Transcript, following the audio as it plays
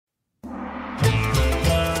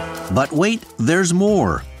But wait, there's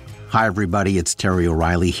more. Hi, everybody. It's Terry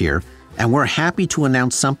O'Reilly here, and we're happy to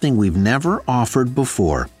announce something we've never offered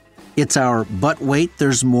before. It's our But Wait,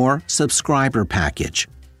 There's More subscriber package.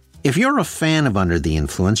 If you're a fan of Under the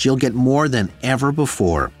Influence, you'll get more than ever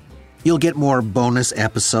before. You'll get more bonus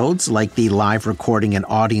episodes like the live recording and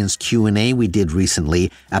audience Q&A we did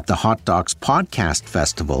recently at the Hot Docs Podcast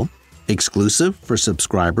Festival, exclusive for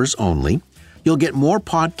subscribers only. You'll get more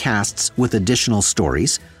podcasts with additional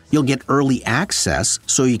stories. You'll get early access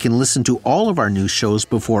so you can listen to all of our new shows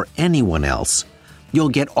before anyone else. You'll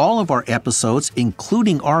get all of our episodes,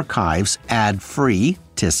 including archives, ad-free.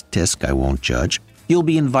 Tisk, tisk, I won't judge. You'll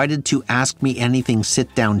be invited to Ask Me Anything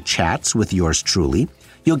sit-down chats with yours truly.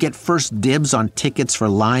 You'll get first dibs on tickets for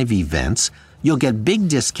live events. You'll get big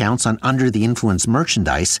discounts on Under the Influence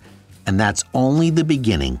merchandise. And that's only the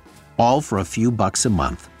beginning, all for a few bucks a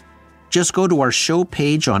month. Just go to our show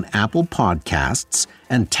page on Apple Podcasts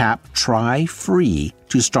and tap Try Free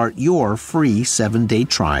to start your free 7-day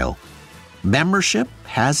trial. Membership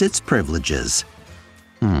has its privileges.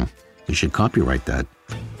 You should copyright that.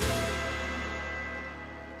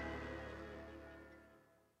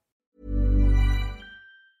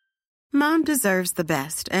 Mom deserves the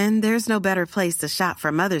best, and there's no better place to shop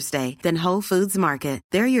for Mother's Day than Whole Foods Market.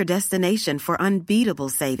 They're your destination for unbeatable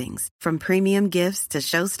savings, from premium gifts to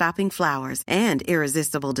show-stopping flowers and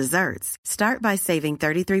irresistible desserts. Start by saving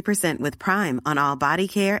 33% with Prime on all body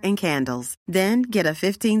care and candles. Then get a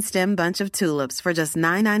 15-stem bunch of tulips for just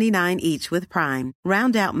 $9.99 each with Prime.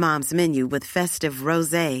 Round out Mom's menu with festive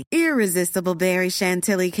rosé, irresistible berry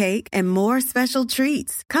chantilly cake, and more special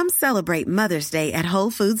treats. Come celebrate Mother's Day at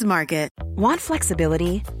Whole Foods Market. Want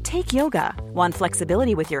flexibility? Take yoga. Want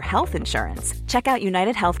flexibility with your health insurance? Check out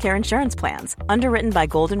United Healthcare Insurance Plans. Underwritten by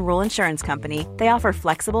Golden Rule Insurance Company, they offer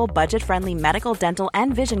flexible, budget-friendly medical, dental,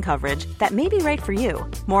 and vision coverage that may be right for you.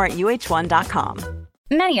 More at uh1.com.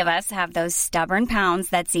 Many of us have those stubborn pounds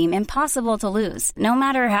that seem impossible to lose, no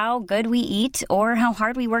matter how good we eat or how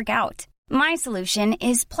hard we work out. My solution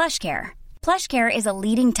is PlushCare. PlushCare is a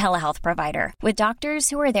leading telehealth provider with doctors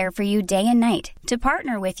who are there for you day and night to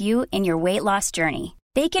partner with you in your weight loss journey.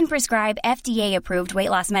 They can prescribe FDA-approved weight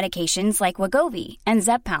loss medications like Wegovy and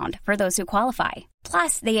Zepbound for those who qualify.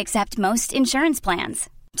 Plus, they accept most insurance plans.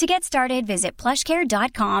 To get started, visit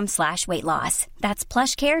plushcare.com/weightloss. That's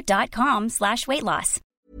plushcare.com/weightloss.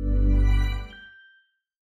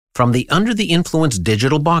 From the Under the Influence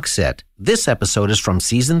digital box set, this episode is from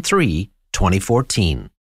Season 3, 2014.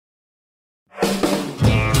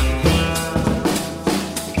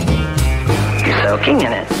 Soaking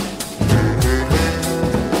in it.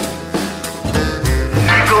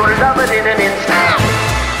 Gonna love it in an instant.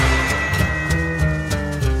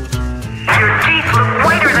 Your teeth look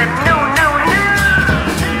whiter than no.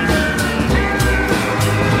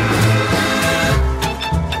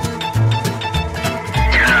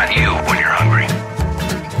 You're not you when you're hungry.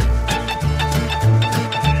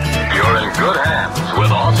 You're in good hands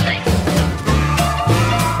with Allstate.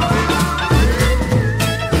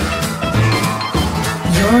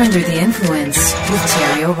 You're Under the Influence with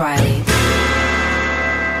Terry O'Reilly.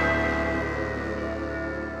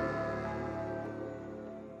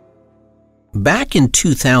 Back in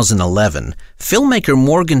 2011, filmmaker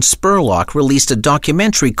Morgan Spurlock released a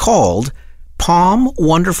documentary called Palm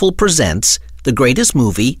Wonderful Presents The Greatest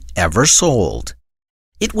Movie Ever Sold.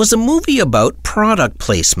 It was a movie about product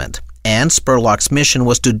placement, and Spurlock's mission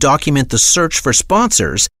was to document the search for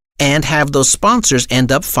sponsors and have those sponsors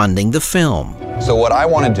end up funding the film. So what I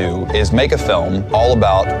want to do is make a film all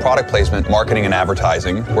about product placement, marketing, and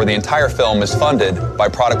advertising, where the entire film is funded by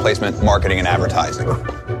product placement, marketing, and advertising.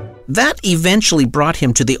 That eventually brought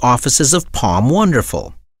him to the offices of Palm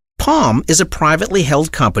Wonderful. Palm is a privately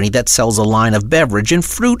held company that sells a line of beverage and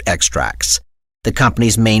fruit extracts. The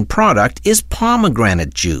company's main product is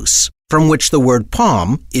pomegranate juice, from which the word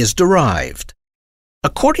palm is derived.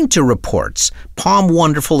 According to reports, Palm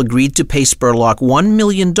Wonderful agreed to pay Spurlock $1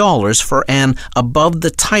 million for an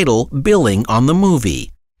above-the-title billing on the movie.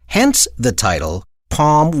 Hence the title,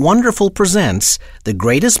 Palm Wonderful Presents The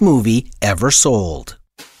Greatest Movie Ever Sold.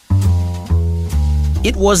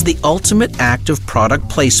 It was the ultimate act of product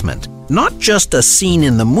placement, not just a scene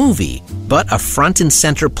in the movie, but a front and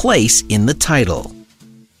center place in the title.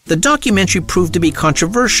 The documentary proved to be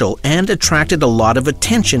controversial and attracted a lot of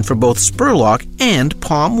attention for both Spurlock and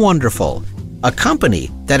Palm Wonderful, a company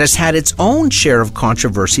that has had its own share of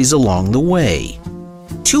controversies along the way.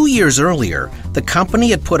 2 years earlier, the company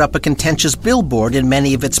had put up a contentious billboard in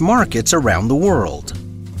many of its markets around the world.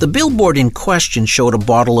 The billboard in question showed a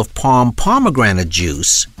bottle of Palm pomegranate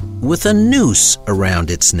juice with a noose around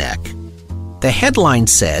its neck. The headline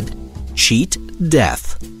said, "Cheat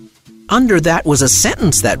Death." Under that was a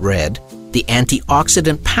sentence that read, "The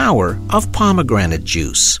antioxidant power of pomegranate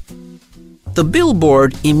juice." The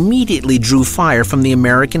billboard immediately drew fire from the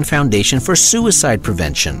American Foundation for Suicide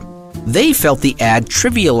Prevention. They felt the ad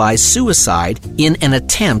trivialized suicide in an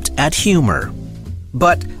attempt at humor.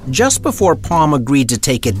 But just before Palm agreed to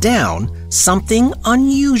take it down, something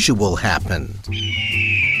unusual happened.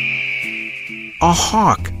 A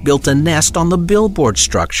hawk built a nest on the billboard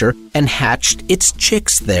structure and hatched its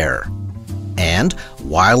chicks there. And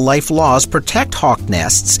wildlife laws protect hawk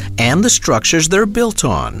nests and the structures they're built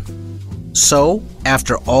on. So,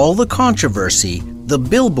 after all the controversy, the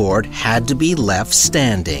billboard had to be left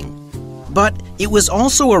standing. But it was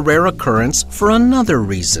also a rare occurrence for another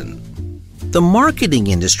reason. The marketing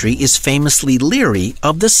industry is famously leery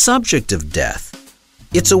of the subject of death.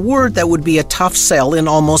 It's a word that would be a tough sell in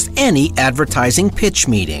almost any advertising pitch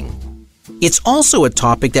meeting. It's also a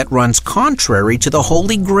topic that runs contrary to the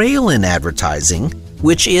holy grail in advertising,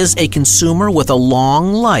 which is a consumer with a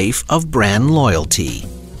long life of brand loyalty.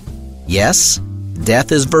 Yes,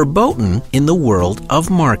 death is verboten in the world of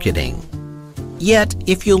marketing. Yet,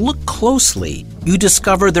 if you look closely, you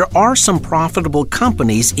discover there are some profitable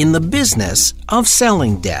companies in the business of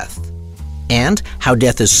selling death. And how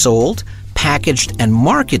death is sold, packaged, and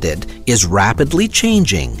marketed is rapidly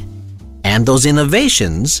changing. And those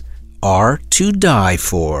innovations are to die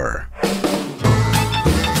for.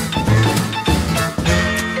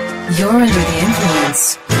 You're under the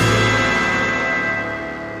influence.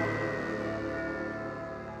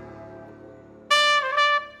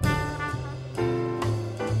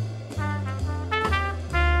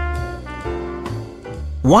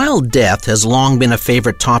 While death has long been a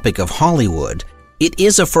favorite topic of Hollywood, it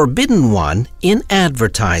is a forbidden one in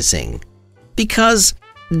advertising. Because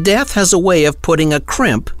death has a way of putting a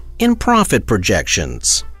crimp in profit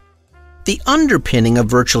projections. The underpinning of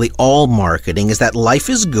virtually all marketing is that life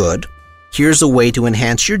is good, here's a way to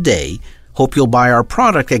enhance your day, hope you'll buy our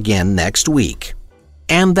product again next week.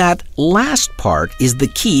 And that last part is the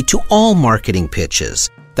key to all marketing pitches,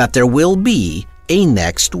 that there will be a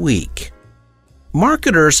next week.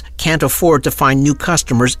 Marketers can't afford to find new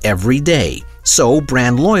customers every day, so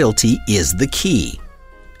brand loyalty is the key.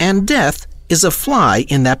 And death is a fly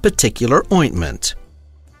in that particular ointment.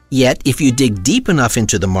 Yet, if you dig deep enough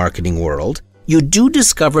into the marketing world, you do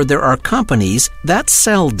discover there are companies that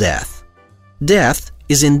sell death. Death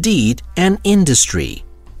is indeed an industry,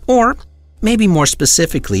 or maybe more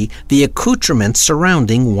specifically, the accoutrements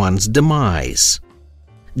surrounding one's demise.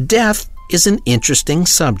 Death is an interesting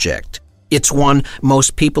subject. It's one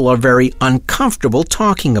most people are very uncomfortable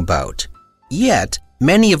talking about. Yet,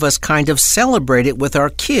 many of us kind of celebrate it with our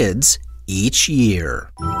kids each year.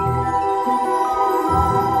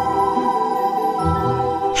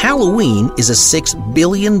 Halloween is a $6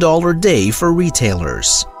 billion day for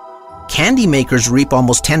retailers. Candy makers reap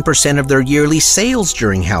almost 10% of their yearly sales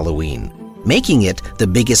during Halloween, making it the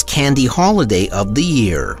biggest candy holiday of the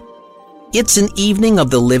year. It's an evening of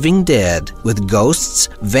the living dead with ghosts,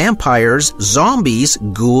 vampires, zombies,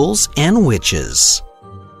 ghouls, and witches.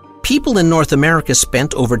 People in North America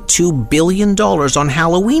spent over $2 billion on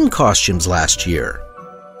Halloween costumes last year.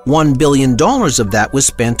 $1 billion of that was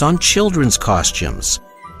spent on children's costumes.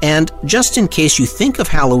 And just in case you think of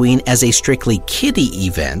Halloween as a strictly kiddie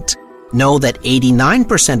event, know that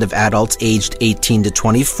 89% of adults aged 18 to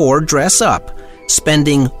 24 dress up,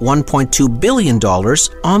 spending $1.2 billion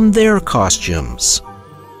on their costumes.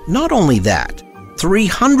 Not only that,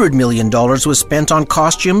 $300 million was spent on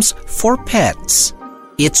costumes for pets.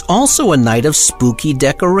 It's also a night of spooky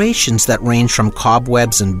decorations that range from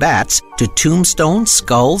cobwebs and bats to tombstones,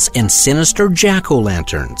 skulls, and sinister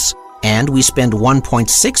jack-o'-lanterns. And we spend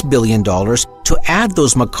 $1.6 billion to add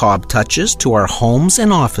those macabre touches to our homes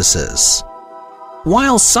and offices.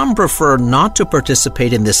 While some prefer not to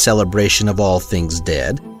participate in this celebration of all things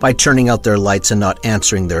dead by turning out their lights and not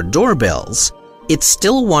answering their doorbells, it's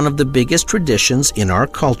still one of the biggest traditions in our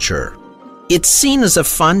culture. It's seen as a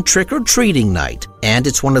fun trick-or-treating night, and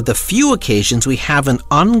it's one of the few occasions we have an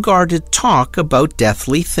unguarded talk about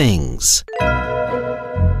deathly things.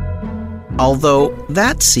 Although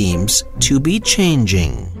that seems to be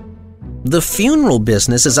changing. The funeral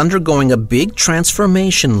business is undergoing a big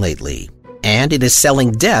transformation lately, and it is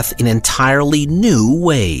selling death in entirely new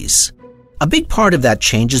ways. A big part of that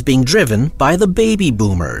change is being driven by the baby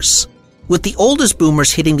boomers. With the oldest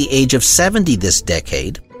boomers hitting the age of 70 this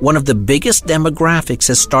decade, one of the biggest demographics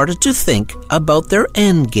has started to think about their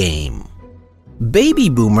end game. Baby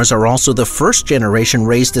boomers are also the first generation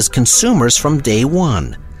raised as consumers from day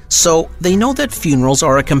one, So they know that funerals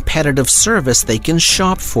are a competitive service they can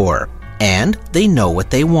shop for, and they know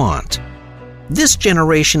what they want. This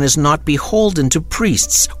generation is not beholden to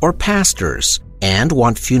priests or pastors and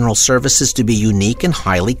want funeral services to be unique and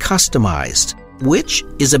highly customized, which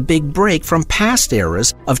is a big break from past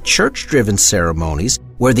eras of church-driven ceremonies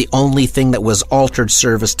where the only thing that was altered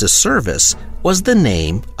service to service was the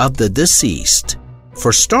name of the deceased.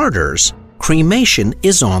 For starters, cremation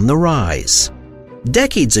is on the rise.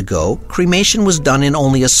 Decades ago, cremation was done in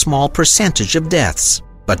only a small percentage of deaths,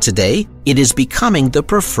 but today it is becoming the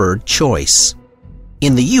preferred choice.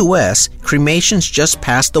 In the U.S., cremations just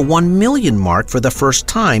passed the 1 million mark for the first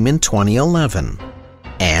time in 2011.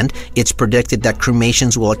 And it's predicted that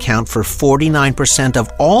cremations will account for 49%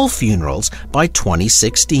 of all funerals by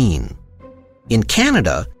 2016. In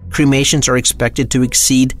Canada, cremations are expected to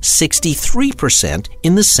exceed 63%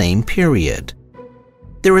 in the same period.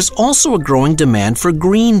 There is also a growing demand for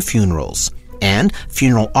green funerals, and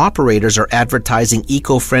funeral operators are advertising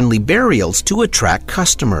eco-friendly burials to attract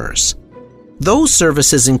customers. Those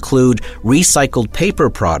services include recycled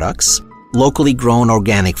paper products, locally grown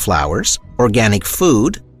organic flowers, organic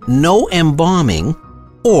food, no embalming,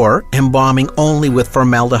 or embalming only with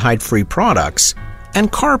formaldehyde-free products,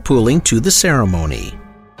 and carpooling to the ceremony.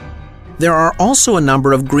 There are also a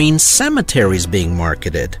number of green cemeteries being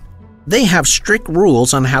marketed. They have strict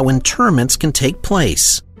rules on how interments can take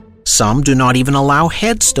place. Some do not even allow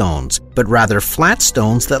headstones, but rather flat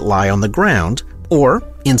stones that lie on the ground, or,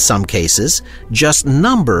 in some cases, just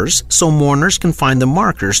numbers so mourners can find the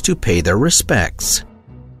markers to pay their respects.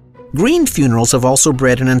 Green funerals have also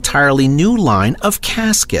bred an entirely new line of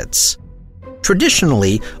caskets.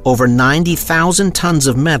 Traditionally, over 90,000 tons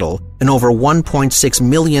of metal and over 1.6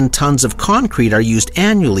 million tons of concrete are used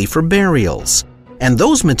annually for burials, and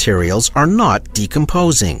those materials are not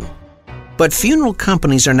decomposing. But funeral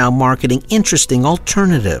companies are now marketing interesting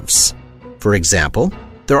alternatives. For example,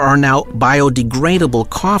 there are now biodegradable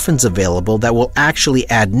coffins available that will actually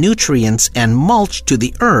add nutrients and mulch to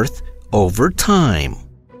the earth over time.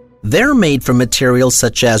 They're made from materials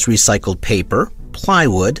such as recycled paper,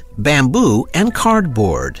 plywood, bamboo, and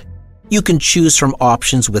cardboard. You can choose from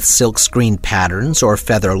options with silk-screen patterns or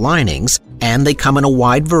feather linings, and they come in a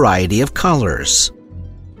wide variety of colors.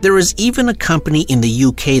 There is even a company in the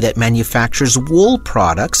UK that manufactures wool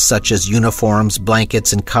products such as uniforms,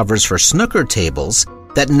 blankets, and covers for snooker tables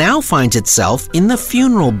that now finds itself in the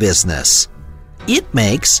funeral business. It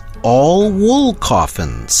makes all-wool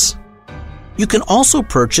coffins. You can also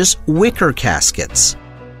purchase wicker caskets.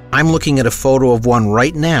 I'm looking at a photo of one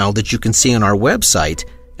right now that you can see on our website,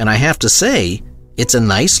 and I have to say, it's a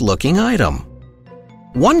nice-looking item.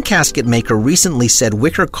 One casket maker recently said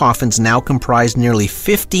wicker coffins now comprise nearly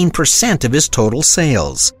 15% of his total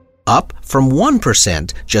sales, up from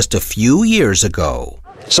 1% just a few years ago.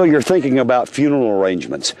 So you're thinking about funeral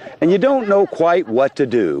arrangements, and you don't know quite what to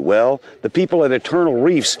do. Well, the people at Eternal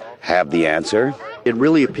Reefs have the answer. It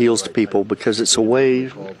really appeals to people because it's a way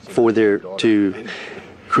for to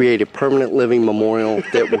create a permanent living memorial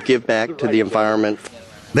that will give back to the environment.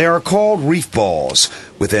 They are called reef balls.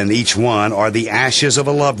 Within each one are the ashes of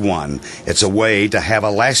a loved one. It's a way to have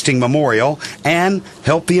a lasting memorial and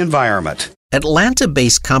help the environment.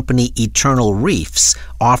 Atlanta-based company Eternal Reefs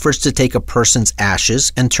offers to take a person's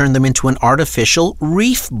ashes and turn them into an artificial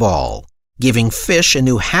reef ball, giving fish a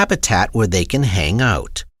new habitat where they can hang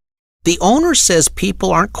out. The owner says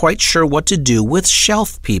people aren't quite sure what to do with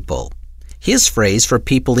shelf people, his phrase for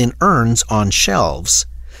people in urns on shelves.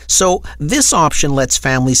 So this option lets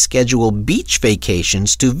families schedule beach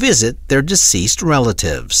vacations to visit their deceased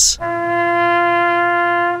relatives.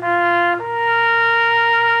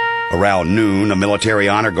 Around noon, a military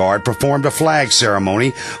honor guard performed a flag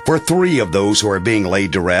ceremony for 3 of those who are being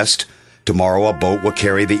laid to rest. Tomorrow, a boat will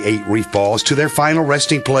carry the 8 reef balls to their final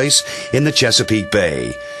resting place in the Chesapeake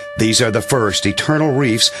Bay. These are the first Eternal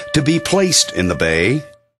Reefs to be placed in the bay.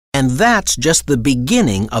 And that's just the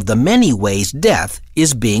beginning of the many ways death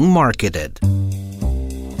is being marketed.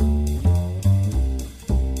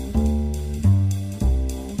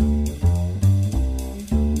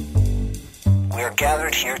 We are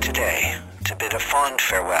gathered here today to bid a fond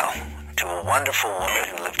farewell to a wonderful woman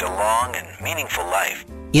who lived a long and meaningful life.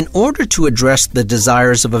 In order to address the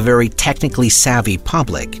desires of a very technically savvy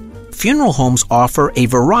public, funeral homes offer a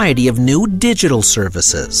variety of new digital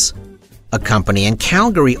services. A company in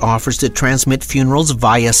Calgary offers to transmit funerals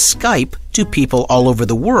via Skype to people all over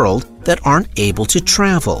the world that aren't able to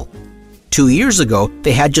travel. 2 years ago,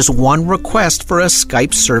 they had just one request for a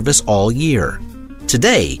Skype service all year.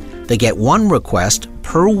 Today, they get one request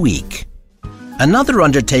per week. Another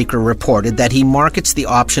undertaker reported that he markets the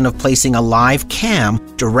option of placing a live cam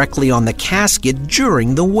directly on the casket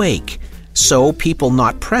during the wake, so people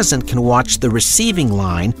not present can watch the receiving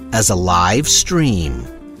line as a live stream.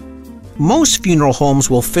 Most funeral homes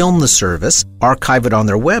will film the service, archive it on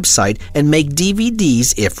their website, and make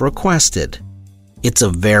DVDs if requested. It's a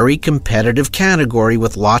very competitive category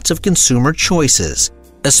with lots of consumer choices,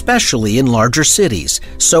 especially in larger cities,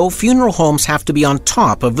 so funeral homes have to be on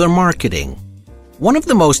top of their marketing. One of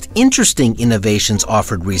the most interesting innovations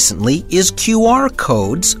offered recently is QR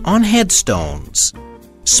codes on headstones.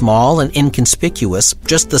 Small and inconspicuous,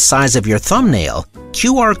 just the size of your thumbnail,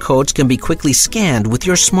 QR codes can be quickly scanned with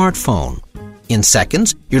your smartphone. In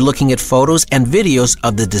seconds, you're looking at photos and videos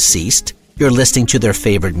of the deceased, you're listening to their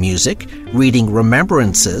favorite music, reading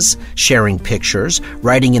remembrances, sharing pictures,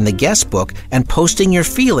 writing in the guest book, and posting your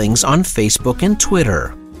feelings on Facebook and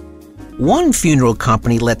Twitter. One funeral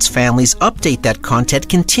company lets families update that content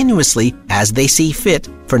continuously as they see fit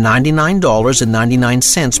for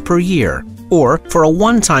 $99.99 per year, or for a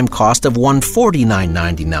one-time cost of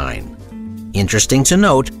 $149.99. Interesting to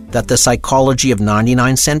note that the psychology of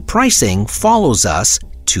 99-cent pricing follows us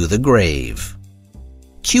to the grave.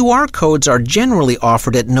 QR codes are generally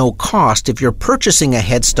offered at no cost if you're purchasing a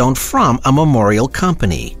headstone from a memorial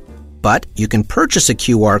company. But you can purchase a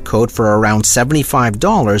QR code for around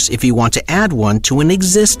 $75 if you want to add one to an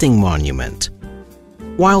existing monument.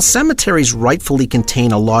 While cemeteries rightfully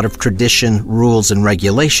contain a lot of tradition, rules, and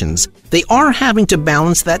regulations, they are having to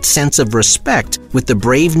balance that sense of respect with the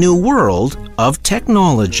brave new world of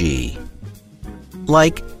technology.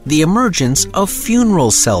 Like the emergence of funeral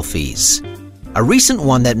selfies. A recent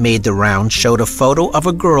one that made the round showed a photo of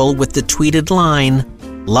a girl with the tweeted line,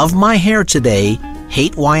 "Love my hair today,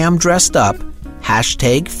 hate why I'm dressed up,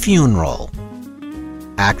 #funeral."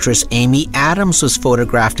 Actress Amy Adams was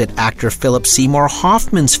photographed at actor Philip Seymour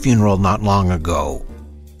Hoffman's funeral not long ago.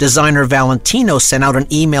 Designer Valentino sent out an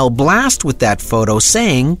email blast with that photo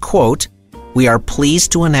saying, quote, "We are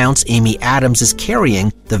pleased to announce Amy Adams is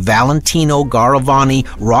carrying the Valentino Garavani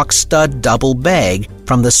Rock Stud Double Bag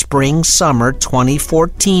from the Spring-Summer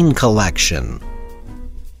 2014 collection."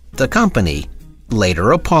 The company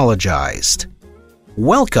later apologized.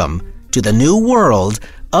 Welcome to the new world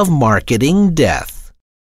of marketing death.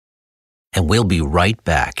 And we'll be right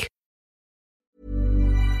back.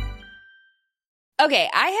 Okay,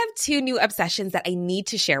 I have two new obsessions that I need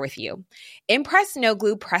to share with you. Impress No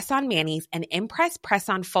Glue Press-On Manis and Impress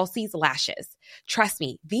Press-On Falsies Lashes. Trust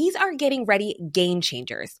me, these are getting ready game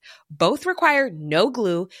changers. Both require no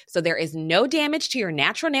glue, so there is no damage to your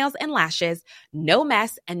natural nails and lashes, no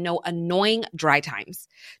mess, and no annoying dry times.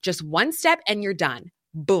 Just one step and you're done.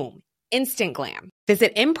 Boom. Instant glam.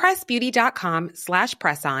 Visit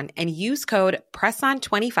impressbeauty.com/presson and use code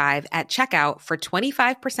PRESSON25 at checkout for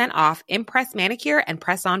 25% off Impress Manicure and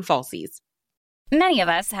Press-On Falsies. Many of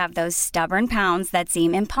us have those stubborn pounds that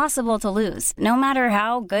seem impossible to lose, no matter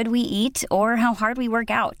how good we eat or how hard we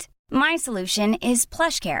work out. My solution is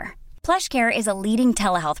PlushCare. PlushCare is a leading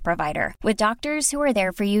telehealth provider with doctors who are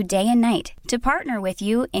there for you day and night to partner with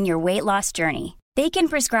you in your weight loss journey. They can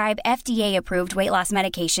prescribe FDA-approved weight loss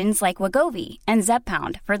medications like Wegovy and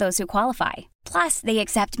Zepbound for those who qualify. Plus, they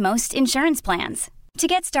accept most insurance plans. To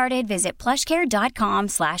get started, visit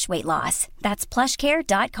plushcare.com/weight loss. That's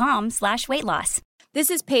plushcare.com/weight loss. This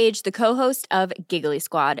is Paige, the co-host of Giggly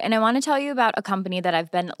Squad, and I want to tell you about a company that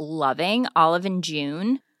I've been loving, Olive &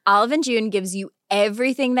 June. Olive & June gives you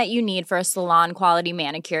everything that you need for a salon-quality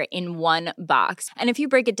manicure in one box. And if you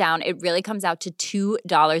break it down, it really comes out to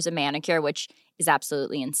 $2 a manicure, which is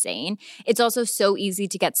absolutely insane. It's also so easy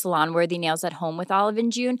to get salon-worthy nails at home with Olive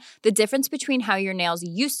 & June. The difference between how your nails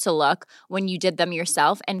used to look when you did them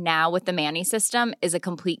yourself and now with the Mani system is a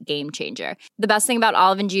complete game changer. The best thing about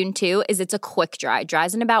Olive & June, too, is it's a quick dry.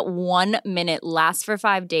 Dries in about 1 minute, lasts for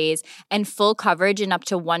 5 days, and full coverage in up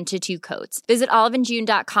to 1 to 2 coats. Visit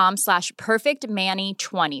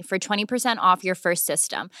oliveandjune.com/perfectmani20 for 20% off your first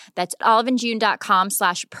system. That's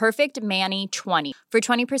oliveandjune.com/perfectmani20 for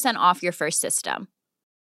 20% off your first system.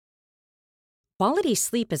 Quality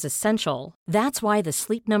sleep is essential. That's why the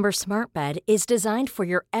Sleep Number Smart Bed is designed for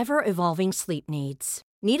your ever-evolving sleep needs.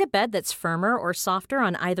 Need a bed that's firmer or softer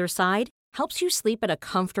on either side? Helps you sleep at a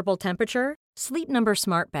comfortable temperature? Sleep Number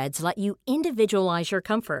Smart Beds let you individualize your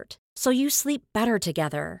comfort, so you sleep better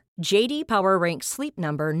together. J.D. Power ranks Sleep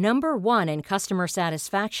Number #1 in customer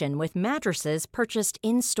satisfaction with mattresses purchased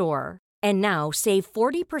in-store. And now save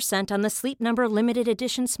 40% on the Sleep Number Limited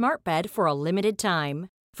Edition Smart Bed for a limited time.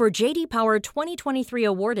 For J.D. Power 2023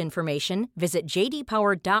 award information, visit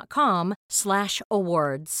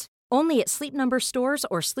jdpower.com/awards. Only at Sleep Number stores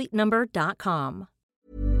or sleepnumber.com.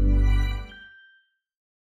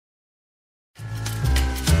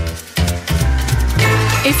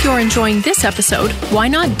 If you're enjoying this episode, why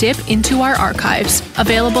not dip into our archives,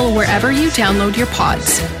 available wherever you download your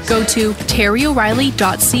pods. Go to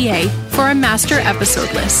terryoreilly.ca for a master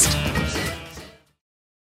episode list.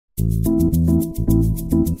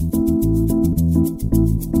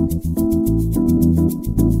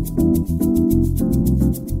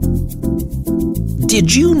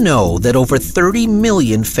 Did you know that over 30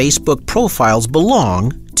 million Facebook profiles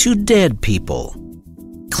belong to dead people?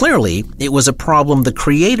 Clearly, it was a problem the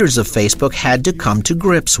creators of Facebook had to come to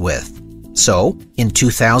grips with. So, in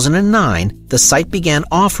 2009, the site began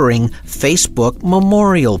offering Facebook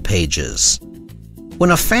memorial pages.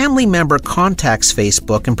 When a family member contacts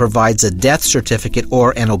Facebook and provides a death certificate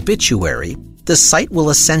or an obituary, the site will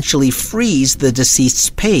essentially freeze the deceased's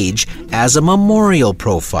page as a memorial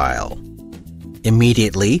profile.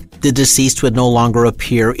 Immediately, the deceased would no longer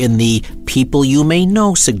appear in the People You May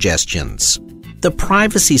Know suggestions. The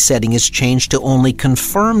privacy setting is changed to only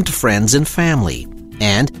confirmed friends and family,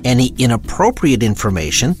 and any inappropriate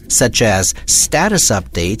information, such as status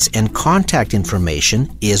updates and contact information,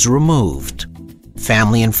 is removed.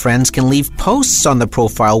 Family and friends can leave posts on the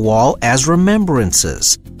profile wall as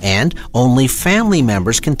remembrances, and only family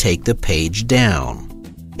members can take the page down.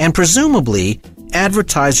 And presumably,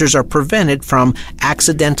 advertisers are prevented from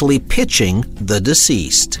accidentally pitching the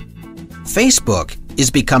deceased. Facebook is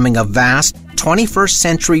becoming a vast 21st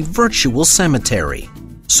century virtual cemetery.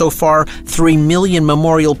 So far, 3 million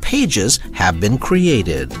memorial pages have been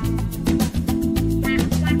created.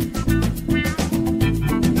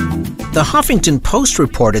 The Huffington Post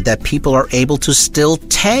reported that people are able to still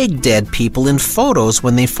tag dead people in photos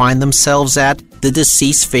when they find themselves at the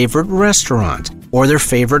deceased's favorite restaurant, or their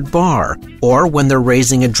favorite bar, or when they're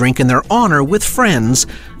raising a drink in their honor with friends,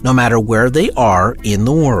 no matter where they are in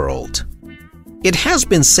the world. It has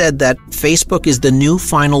been said that Facebook is the new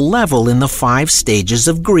final level in the 5 stages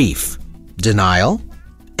of grief: denial,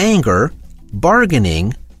 anger,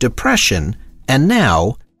 bargaining, depression, and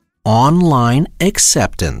now, online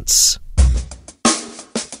acceptance.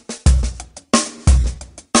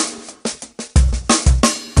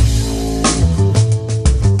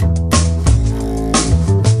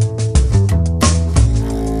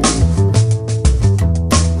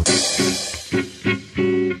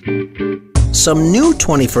 Some new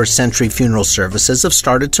 21st century funeral services have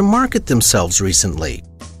started to market themselves recently.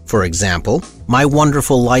 For example,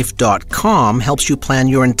 MyWonderfulLife.com helps you plan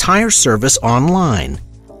your entire service online.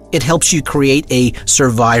 It helps you create a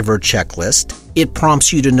survivor checklist. It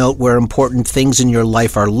prompts you to note where important things in your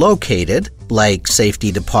life are located, like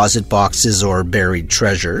safety deposit boxes or buried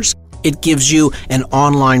treasures. It gives you an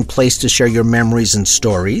online place to share your memories and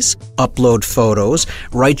stories, upload photos,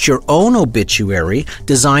 write your own obituary,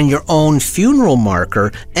 design your own funeral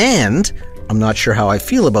marker, and, I'm not sure how I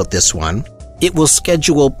feel about this one, it will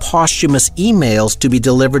schedule posthumous emails to be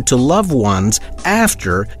delivered to loved ones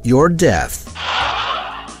after your death.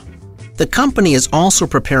 The company is also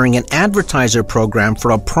preparing an advertiser program for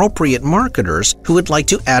appropriate marketers who would like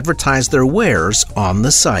to advertise their wares on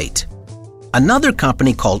the site. Another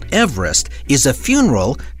company called Everest is a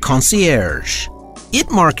funeral concierge.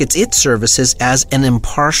 It markets its services as an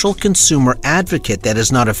impartial consumer advocate that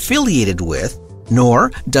is not affiliated with,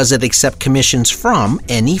 nor does it accept commissions from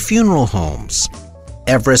any funeral homes.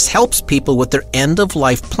 Everest helps people with their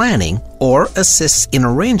end-of-life planning or assists in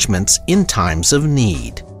arrangements in times of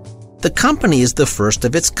need. The company is the first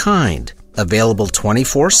of its kind, available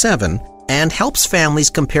 24/7, and helps families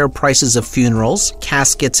compare prices of funerals,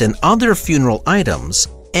 caskets, and other funeral items,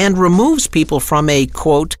 and removes people from a,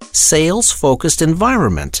 quote, sales-focused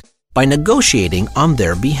environment by negotiating on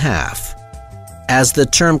their behalf. As the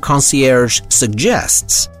term concierge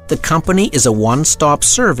suggests, the company is a one-stop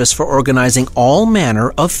service for organizing all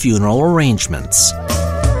manner of funeral arrangements.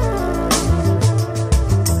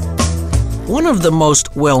 One of the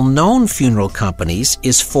most well-known funeral companies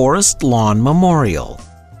is Forest Lawn Memorial.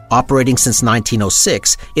 Operating since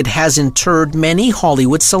 1906, it has interred many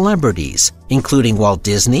Hollywood celebrities, including Walt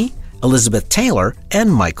Disney, Elizabeth Taylor,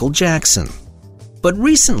 and Michael Jackson. But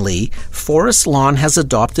recently, Forest Lawn has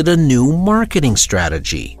adopted a new marketing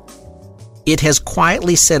strategy. It has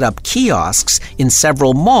quietly set up kiosks in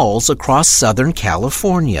several malls across Southern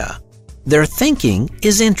California. Their thinking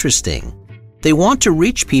is interesting. They want to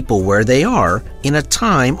reach people where they are in a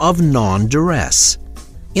time of non-duress.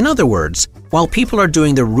 In other words, while people are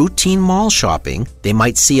doing their routine mall shopping, they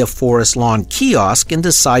might see a Forest Lawn kiosk and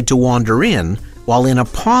decide to wander in while in a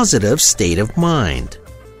positive state of mind.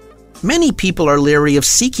 Many people are leery of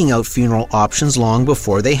seeking out funeral options long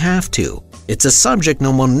before they have to. It's a subject no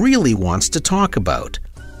one really wants to talk about.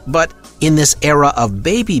 But in this era of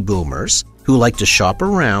baby boomers, who like to shop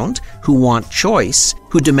around, who want choice,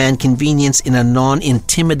 who demand convenience in a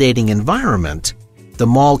non-intimidating environment, the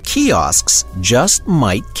mall kiosks just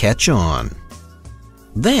might catch on.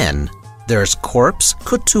 Then there's Corpse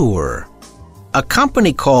Couture. A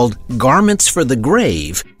company called Garments for the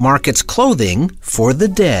Grave markets clothing for the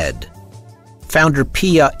dead. Founder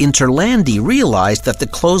Pia Interlandi realized that the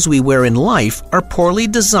clothes we wear in life are poorly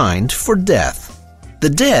designed for death. The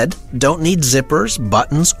dead don't need zippers,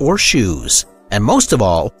 buttons, or shoes. And most of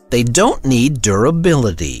all, they don't need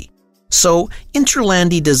durability. So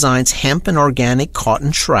Interlandi designs hemp and organic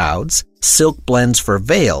cotton shrouds, silk blends for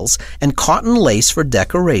veils, and cotton lace for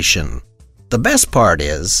decoration. The best part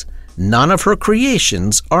is, none of her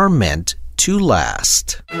creations are meant to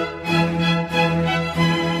last.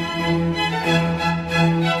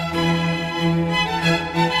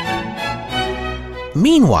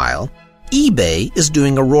 Meanwhile, eBay is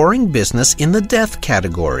doing a roaring business in the death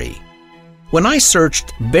category. When I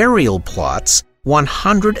searched burial plots,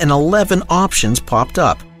 111 options popped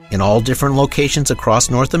up in all different locations across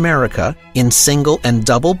North America, in single and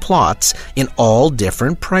double plots in all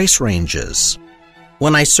different price ranges.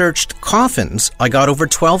 When I searched coffins, I got over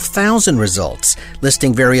 12,000 results,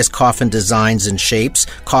 listing various coffin designs and shapes,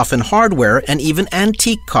 coffin hardware, and even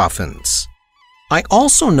antique coffins. I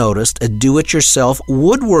also noticed a do-it-yourself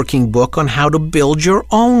woodworking book on how to build your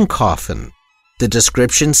own coffin. The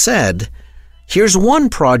description said, "Here's one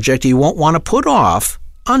project you won't want to put off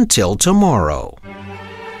until tomorrow."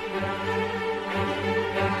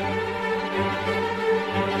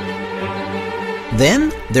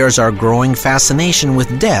 Then there's our growing fascination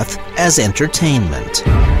with death as entertainment.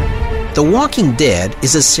 The Walking Dead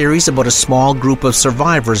is a series about a small group of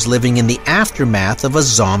survivors living in the aftermath of a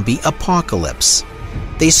zombie apocalypse.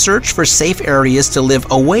 They search for safe areas to live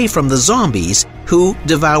away from the zombies, who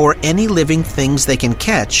devour any living things they can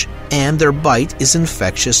catch, and their bite is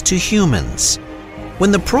infectious to humans.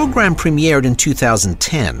 When the program premiered in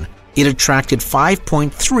 2010, it attracted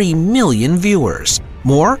 5.3 million viewers,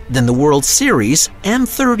 more than the World Series and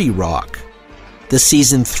 30 Rock. The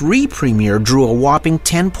Season 3 premiere drew a whopping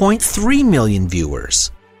 10.3 million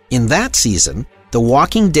viewers. In that season, The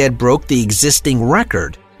Walking Dead broke the existing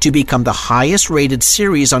record to become the highest-rated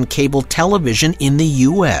series on cable television in the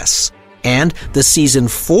U.S., and the Season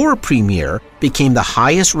 4 premiere became the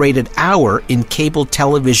highest-rated hour in cable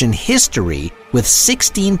television history with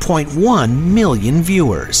 16.1 million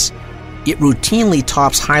viewers. It routinely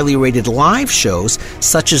tops highly rated live shows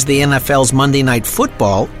such as the NFL's Monday Night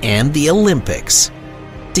Football and the Olympics.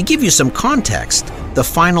 To give you some context, the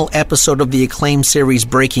final episode of the acclaimed series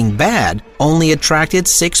Breaking Bad only attracted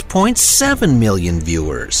 6.7 million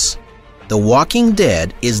viewers. The Walking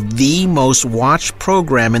Dead is the most watched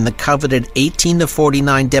program in the coveted 18 to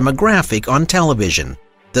 49 demographic on television,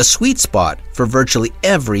 the sweet spot for virtually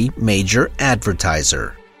every major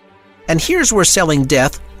advertiser. And here's where selling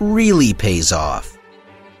death really pays off.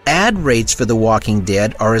 Ad rates for The Walking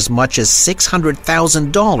Dead are as much as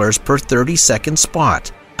 $600,000 per 30-second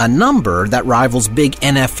spot, a number that rivals big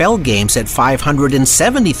NFL games at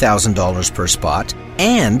 $570,000 per spot,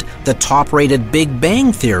 and the top-rated Big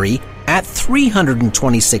Bang Theory at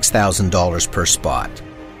 $326,000 per spot.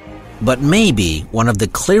 But maybe one of the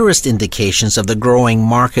clearest indications of the growing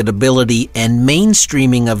marketability and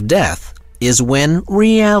mainstreaming of death is when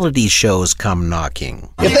reality shows come knocking.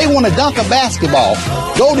 If they want to dunk a basketball,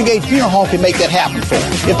 Golden Gate Funeral Home can make that happen for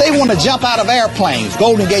them. If they want to jump out of airplanes,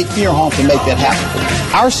 Golden Gate Funeral Home can make that happen for them.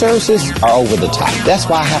 Our services are over the top. That's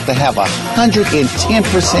why I have to have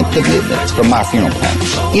 110% commitment from my funeral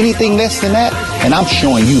planners. Anything less than that, and I'm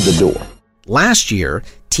showing you the door. Last year,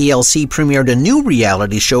 TLC premiered a new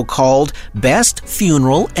reality show called Best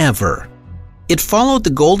Funeral Ever. It followed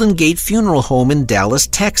the Golden Gate Funeral Home in Dallas,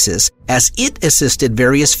 Texas, as it assisted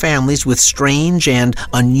various families with strange and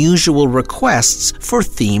unusual requests for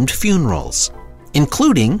themed funerals,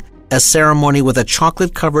 including a ceremony with a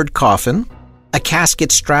chocolate-covered coffin, a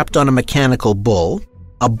casket strapped on a mechanical bull,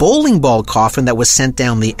 a bowling ball coffin that was sent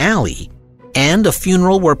down the alley, and a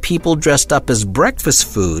funeral where people dressed up as breakfast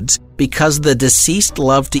foods because the deceased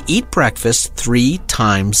loved to eat breakfast 3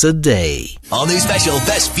 times a day. All new special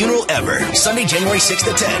Best Funeral Ever, Sunday, January 6th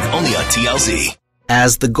to 10, only on TLC.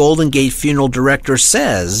 As the Golden Gate funeral director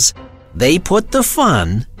says, they put the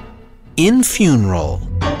fun in funeral.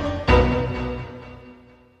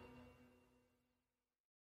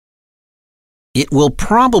 It will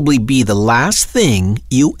probably be the last thing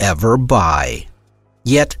you ever buy.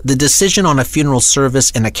 Yet the decision on a funeral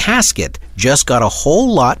service and a casket just got a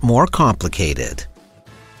whole lot more complicated.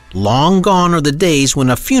 Long gone are the days when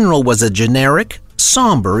a funeral was a generic,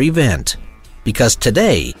 somber event, because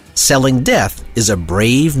today, selling death is a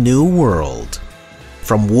brave new world.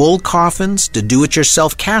 From wool coffins to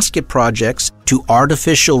do-it-yourself casket projects to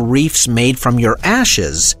artificial reefs made from your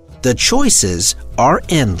ashes, the choices are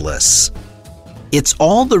endless. It's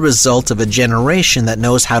all the result of a generation that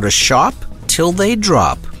knows how to shop till they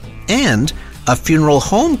drop, and a funeral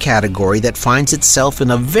home category that finds itself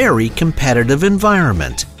in a very competitive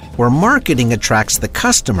environment, where marketing attracts the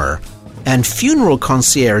customer and funeral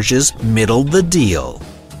concierges middle the deal.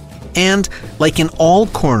 And, like in all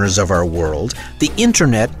corners of our world, the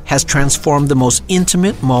internet has transformed the most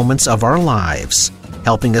intimate moments of our lives,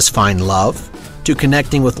 helping us find love, to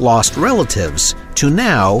connecting with lost relatives, to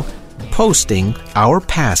now posting our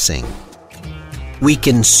passing. We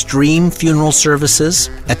can stream funeral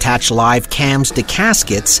services, attach live cams to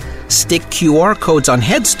caskets, stick QR codes on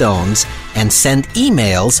headstones, and send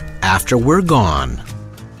emails after we're gone.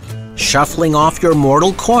 Shuffling off your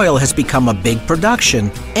mortal coil has become a big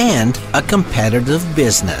production and a competitive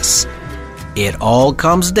business. It all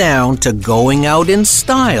comes down to going out in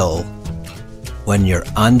style when you're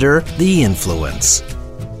under the influence.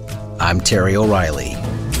 I'm Terry O'Reilly.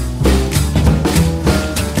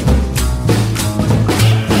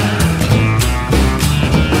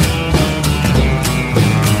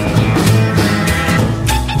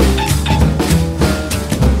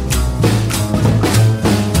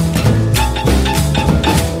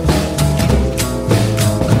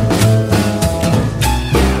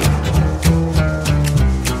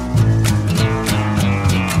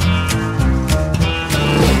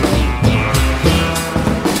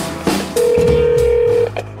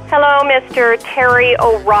 Mr. Terry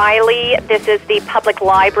O'Reilly. This is the public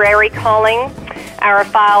library calling. Our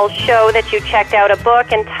files show that you checked out a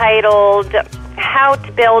book entitled How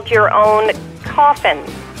to Build Your Own Coffin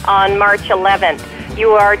on March 11th.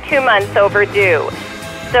 You are 2 months overdue.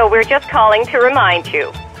 So we're just calling to remind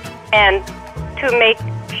you and to make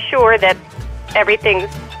sure that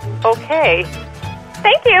everything's okay.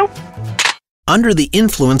 Thank you. Under the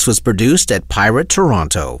Influence was produced at Pirate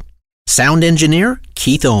Toronto. Sound engineer,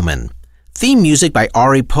 Keith Oman. Theme music by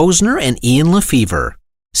Ari Posner and Ian Lefevre.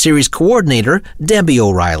 Series coordinator, Debbie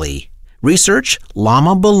O'Reilly. Research,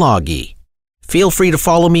 Lama Balagi. Feel free to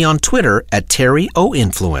follow me on Twitter at Terry O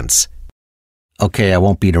Influence. Okay, I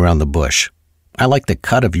won't beat around the bush. I like the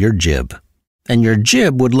cut of your jib. And your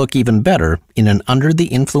jib would look even better in an Under the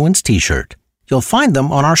Influence t-shirt. You'll find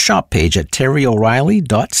them on our shop page at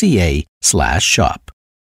terryoreilly.ca/shop.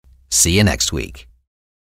 See you next week.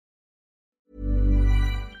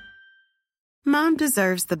 Mom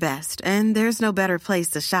deserves the best, and there's no better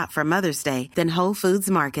place to shop for Mother's Day than Whole Foods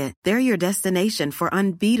Market. They're your destination for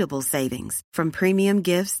unbeatable savings, from premium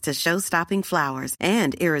gifts to show-stopping flowers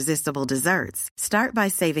and irresistible desserts. Start by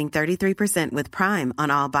saving 33% with Prime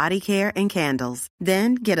on all body care and candles.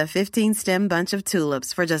 Then get a 15-stem bunch of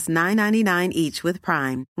tulips for just $9.99 each with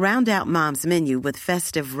Prime. Round out Mom's menu with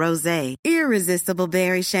festive rosé, irresistible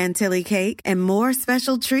berry chantilly cake, and more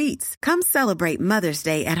special treats. Come celebrate Mother's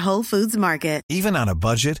Day at Whole Foods Market. Even on a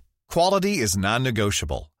budget, quality is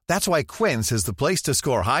non-negotiable. That's why Quince is the place to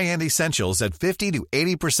score high-end essentials at 50 to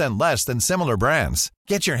 80% less than similar brands.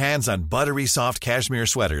 Get your hands on buttery soft cashmere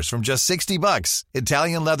sweaters from just $60,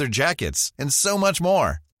 Italian leather jackets, and so much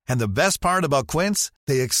more. And the best part about Quince,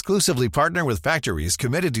 they exclusively partner with factories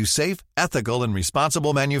committed to safe, ethical, and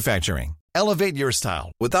responsible manufacturing. Elevate your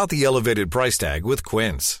style without the elevated price tag with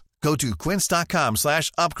Quince. Go to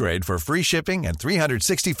quince.com/upgrade for free shipping and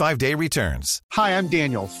 365-day returns. Hi, I'm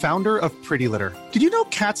Daniel, founder of Pretty Litter. Did you know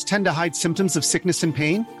cats tend to hide symptoms of sickness and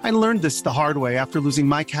pain? I learned this the hard way after losing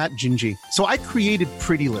my cat, Gingy. So I created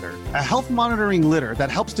Pretty Litter, a health monitoring litter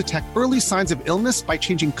that helps detect early signs of illness by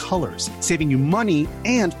changing colors, saving you money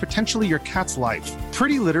and potentially your cat's life.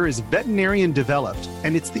 Pretty Litter is veterinarian developed,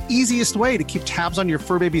 and it's the easiest way to keep tabs on your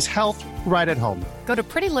fur baby's health right at home. Go to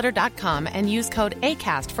prettylitter.com and use code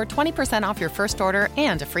ACAST for 20% off your first order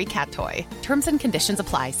and a free cat toy. Terms and conditions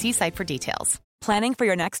apply. See site for details. Planning for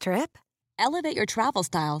your next trip? Elevate your travel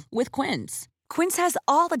style with Quince. Quince has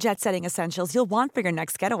all the jet-setting essentials you'll want for your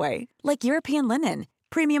next getaway, like European linen,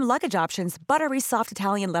 premium luggage options, buttery soft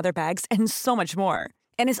Italian leather bags, and so much more.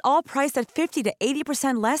 And is all priced at 50 to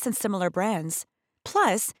 80% less than similar brands.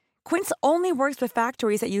 Plus, Quince only works with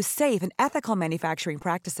factories that use safe and ethical manufacturing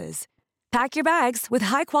practices. Pack your bags with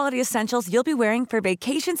high-quality essentials you'll be wearing for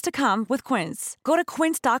vacations to come with Quince. Go to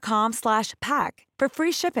quince.com/pack for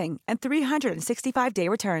free shipping and 365-day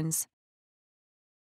returns.